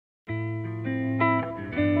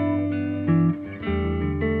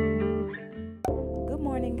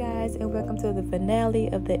to the finale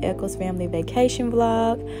of the Echols family vacation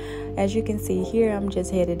vlog. As you can see here, I'm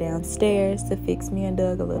just headed downstairs to fix me and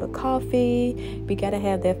Doug a little coffee. We gotta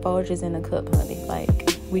have that Folgers in a cup, honey.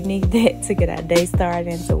 Like, we need that to get our day started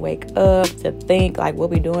and to wake up, to think like what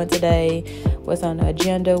we doing today, what's on the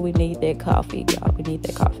agenda. We need that coffee, y'all. We need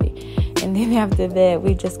that coffee. And then after that,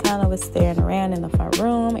 we just kind of was staring around in the front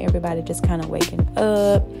room. Everybody just kind of waking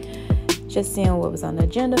up, just seeing what was on the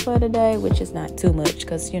agenda for today, which is not too much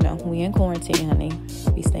because, you know, we in quarantine, honey.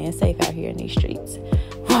 We staying safe out here in these streets.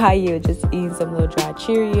 Why you just eating some little dry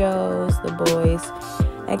Cheerios. The boys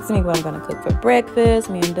asking me what I'm going to cook for breakfast.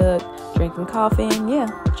 Me and Doug drinking coffee. And yeah,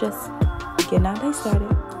 just getting our day started.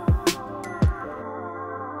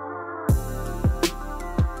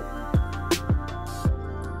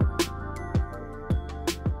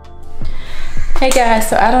 Hey guys,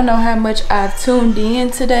 so I don't know how much I've tuned in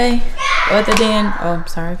today, other than, oh, I'm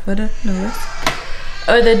sorry for the noise,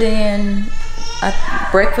 other than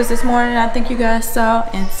breakfast this morning, I think you guys saw,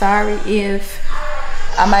 and sorry if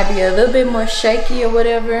I might be a little bit more shaky or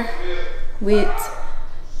whatever with,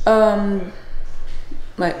 what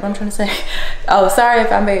I'm trying to say, oh, sorry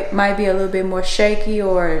if I might be a little bit more shaky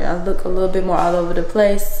or I look a little bit more all over the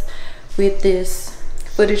place with this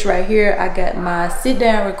footage right here. I got my sit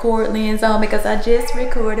down record lens on because I just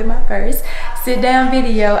recorded my first sit down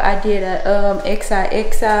video. I did a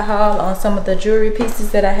XI haul on some of the jewelry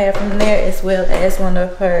pieces that I have from there, as well as one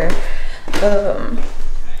of her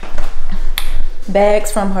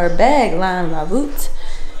bags from her bag line, La Voûte.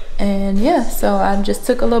 And yeah, so I just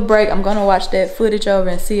took a little break. I'm gonna watch that footage over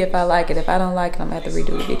and see if I like it. If I don't like it, I'm gonna have to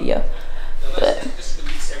redo the video. But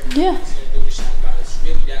yeah.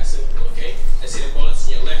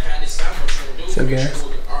 What's up, guys?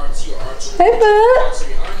 Hey, bud.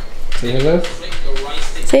 Say hello.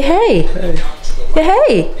 Say hey. Hey. Say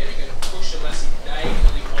hey.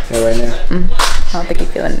 Hey, right now? I don't think he's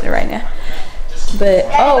feeling it right now. But,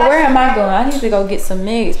 oh, where am I going? I need to go get some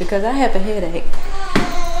meds because I have a headache.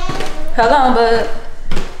 Hold on, bud.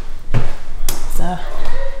 So,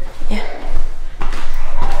 yeah.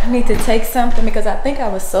 I need to take something because I think I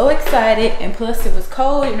was so excited, and plus it was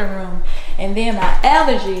cold in the room. And then my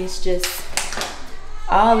allergies, just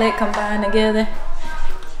all that combined together.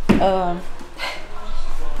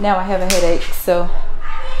 Now I have a headache, so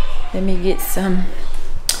let me get some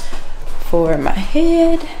for my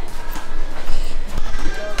head.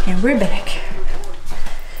 And we're back.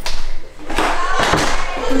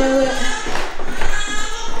 You know what?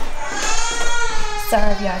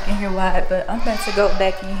 Sorry if y'all can hear wide, but I'm about to go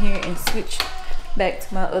back in here and switch back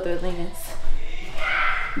to my other lens.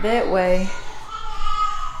 That way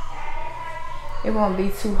it won't be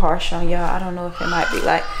too harsh on y'all. I don't know if it might be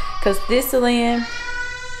like, because this lens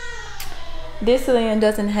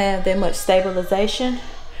doesn't have that much stabilization,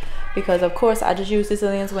 because of course I just use this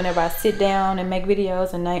lens whenever I sit down and make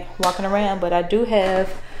videos and ain't walking around. But I do have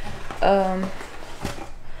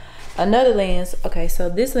another lens. Okay, so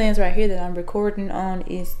this lens right here that I'm recording on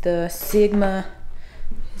is the Sigma.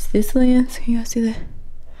 Is this lens? Can you guys see that?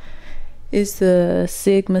 It's the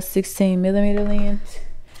Sigma 16mm lens.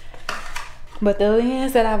 But the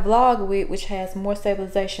lens that I vlog with, which has more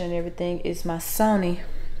stabilization and everything, is my Sony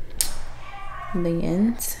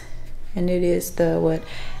lens. And it is the, what,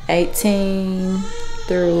 18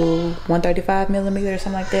 through 135mm or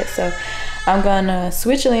something like that. So I'm gonna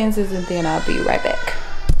switch lenses and then I'll be right back.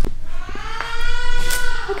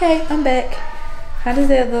 Okay, I'm back. How does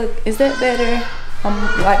that look? Is that better? I'm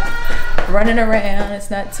like running around.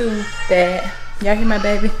 It's not too bad. Y'all hear my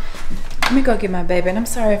baby? Let me go get my baby. And I'm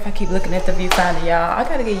sorry if I keep looking at the viewfinder, y'all. I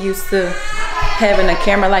gotta get used to having a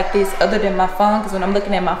camera like this other than my phone, because when I'm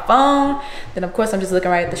looking at my phone, then of course I'm just looking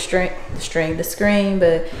right at the screen.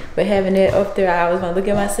 But having it up there, I always want to look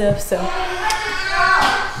at myself. So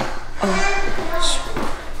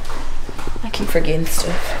I keep forgetting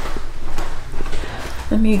stuff.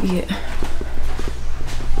 Let me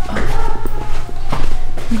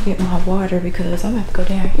get my water because I'm gonna have to go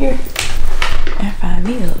down here and find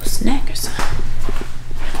me a little snack or something.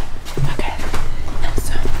 Okay,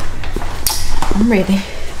 so I'm ready.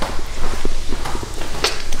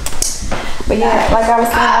 But yeah, like I was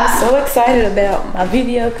saying, I was so excited about my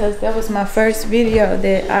video because that was my first video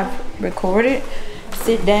that I've recorded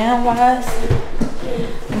sit down wise.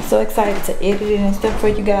 I'm so excited to edit it and stuff for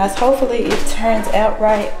you guys. Hopefully it turns out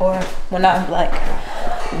right, or when I like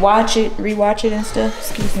rewatch it and stuff.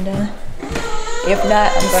 Excuse me, darling. If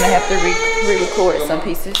not, I'm gonna have to re-record some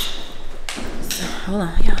pieces. So hold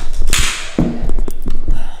on, y'all.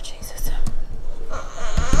 Oh, Jesus.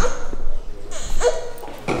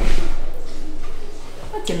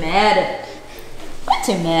 What you mad at? What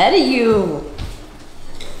Too mad at you.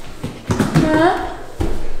 Huh?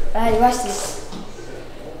 Alright, watch this.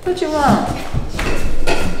 What you want?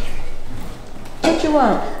 What you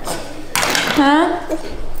want? Huh?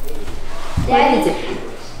 What is it?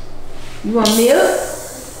 You want milk?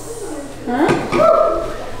 Huh?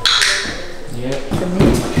 Yeah. Some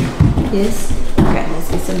milk? Yes. Okay, let's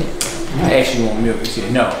get some milk. I actually want milk. You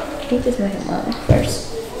said no. He just made him mom first.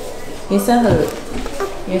 Yes, I hug.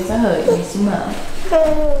 Yes, I hug. Yes, you mom.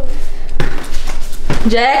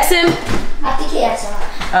 Jackson? I think he has some.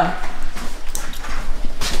 Oh.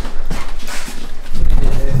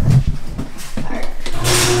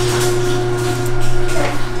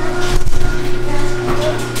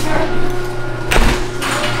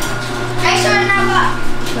 Make sure it's not up.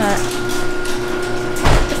 Alright.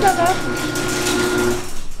 It's not bad.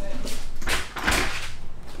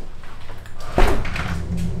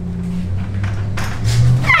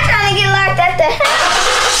 I'm trying to get locked at the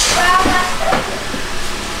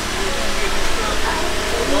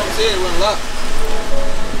Mom said it wasn't locked.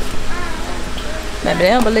 Maybe they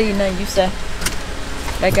don't believe nothing you say.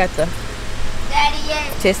 They got to Daddy,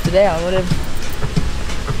 yeah. test it out, whatever.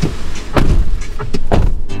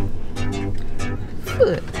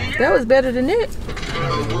 Good. That was better than it. J.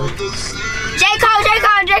 Cole.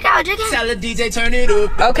 Tell the DJ turn it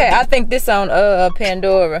up. Okay, I think this on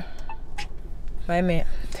Pandora. Wait a minute.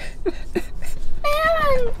 Okay,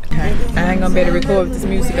 I ain't gonna be able to record with this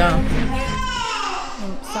music on.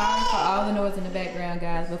 I'm sorry for all the noise in the background,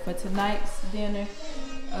 guys, but for tonight's dinner,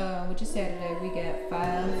 which is Saturday, we got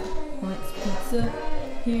 5 Hunt's Pizza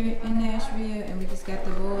here in Nashville, and we just got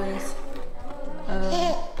the boys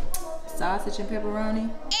sausage and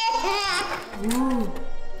pepperoni. Ooh.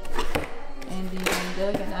 And then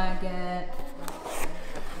Doug and I got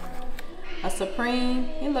a Supreme.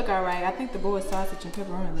 It look alright. I think the boys sausage and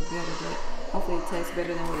pepperoni look better, but hopefully it tastes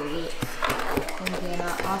better than what it looks. And then I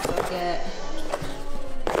also got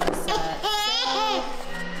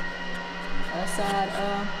a side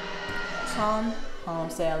home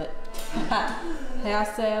salad.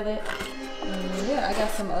 House salad. And yeah, I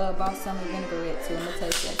got some balsamic vinaigrette too. I'm gonna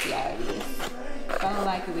taste that, see how it is. If I don't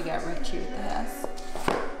like it, we got ranch here at the house.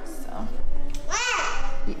 So,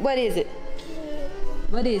 what is it?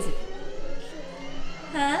 What is it?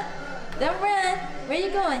 Huh? Don't run. Where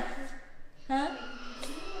you going? Huh?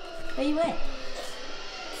 Where you at?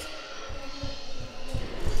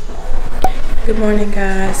 Good morning,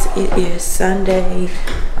 guys. It is Sunday,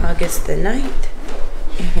 August the 9th,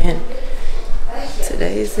 and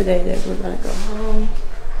today is the day that we're gonna go home.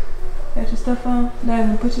 Got your stuff on?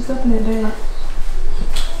 Diamond, put your stuff in there, Dad.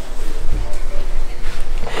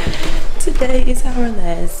 Today is our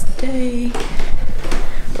last day.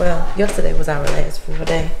 Well, yesterday was our last full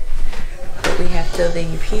day. But we have to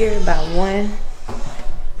leave here by 1.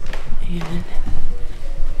 And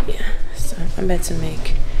yeah, so I'm about to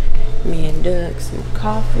make me and Doug some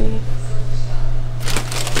coffee.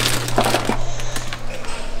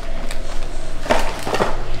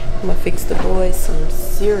 I'm gonna fix the boys some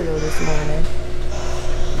cereal this morning.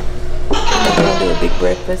 I'm gonna do a big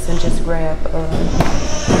breakfast and just grab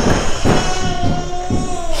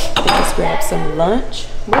some lunch.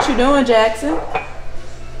 What you doing, Jackson?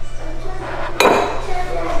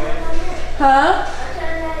 Huh?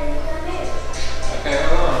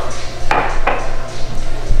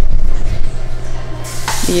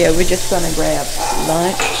 Yeah, we're just gonna grab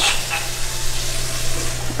lunch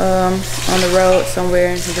on the road somewhere,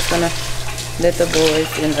 and we're just gonna let the boys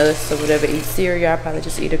and us or whatever eat cereal. I'll probably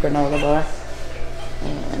just eat a granola bar.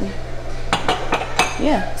 And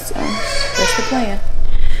yeah, so that's the plan.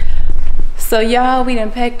 So y'all, we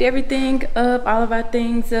done packed everything up, all of our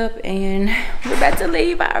things up, and we're about to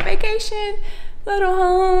leave our vacation little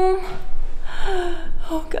home.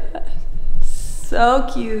 Oh God, so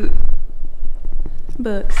cute.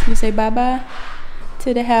 Bucks, you say bye-bye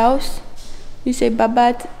to the house. You say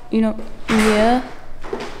bye-bye to, you know, yeah.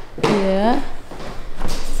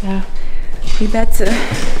 So we about to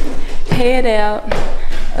head out.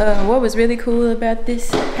 What was really cool about this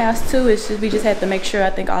house too is we just had to make sure, I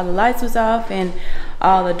think all the lights was off and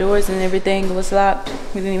all the doors and everything was locked.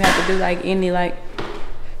 We didn't even have to do like any like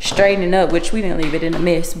straightening up, which we didn't leave it in a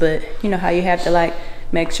mess, but you know how you have to like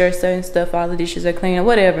make sure certain stuff, all the dishes are clean or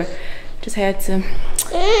whatever. Just had to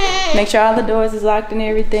make sure all the doors is locked and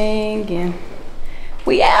everything, and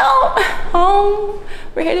we out home.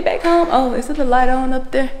 We're headed back home. Oh, is it the light on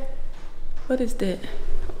up there? What is that?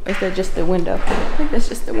 Is that just the window? I think that's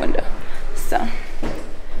just the window. So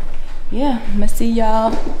yeah, I'm gonna see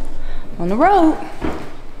y'all on the road.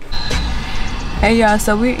 Hey y'all,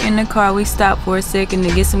 so we're in the car. We stopped for a second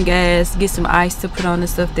to get some gas, get some ice to put on the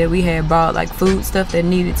stuff that we had bought, like food stuff that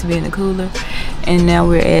needed to be in the cooler. And now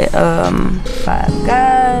we're at Five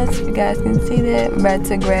Guys. If you guys can see that, I'm about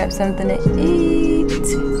to grab something to eat.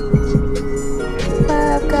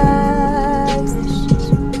 Five Guys.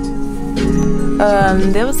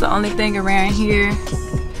 That was the only thing around here.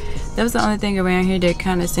 That was the only thing around here that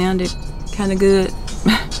kind of sounded kind of good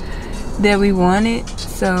that we wanted.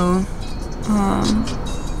 So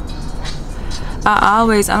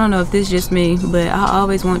I don't know if this is just me, but I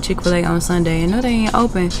always want Chick-fil-A on Sunday. I know they ain't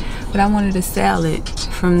open, but I wanted a salad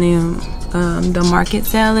from them, the market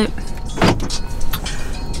salad.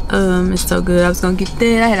 It's so good. I was gonna get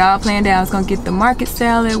that. I had all planned out. I was gonna get the market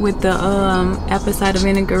salad with the apple cider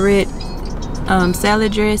vinaigrette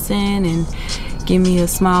salad dressing, and give me a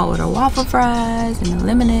small order of waffle fries and a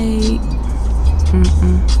lemonade.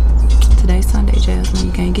 Today's Sunday, Jasmine.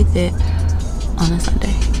 You can't get that on a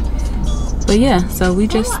Sunday. But yeah, so we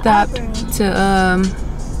just stopped to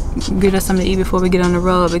get us something to eat before we get on the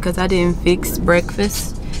road, because I didn't fix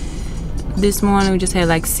breakfast this morning. We just had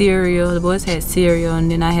like cereal. The boys had cereal, and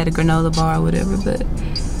then I had a granola bar or whatever. But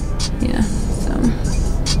yeah, so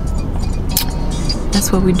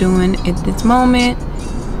that's what we're doing at this moment,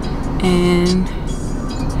 and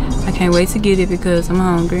I can't wait to get it because I'm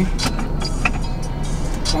hungry.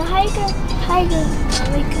 How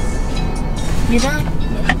you done?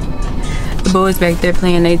 The boys back there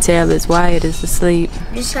playing their tablets. Wyatt is asleep.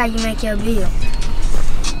 This is how you make your bill.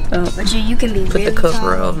 Oh, But you can be put really the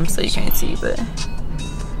cover tall. over them so you can't see, but